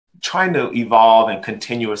trying to evolve and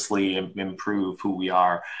continuously improve who we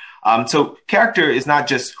are. So character is not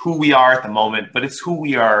just who we are at the moment, but it's who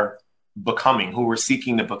we are becoming, who we're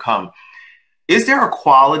seeking to become. Is there a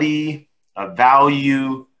quality, a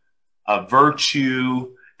value, a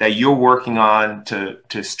virtue that you're working on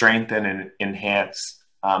to strengthen and enhance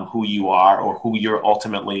who you are or who you're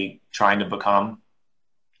ultimately trying to become?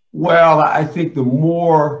 Well, I think the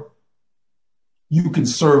more you can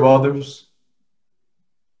serve others,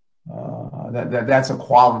 that's a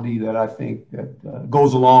quality that I think that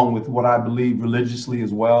goes along with what I believe religiously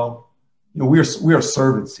as well. You know, we are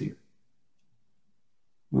servants here.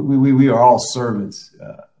 We are all servants,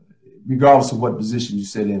 regardless of what position you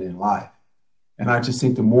sit in life. And I just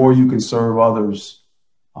think the more you can serve others,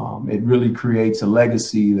 it really creates a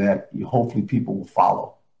legacy that hopefully people will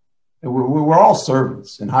follow. And we're all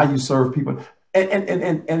servants, and how you serve people.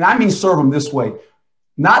 And I mean serve them this way,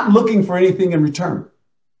 not looking for anything in return.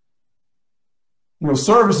 You know,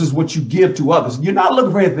 service is what you give to others. You're not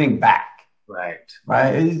looking for anything back. Right.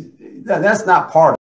 Right. That's not part of it.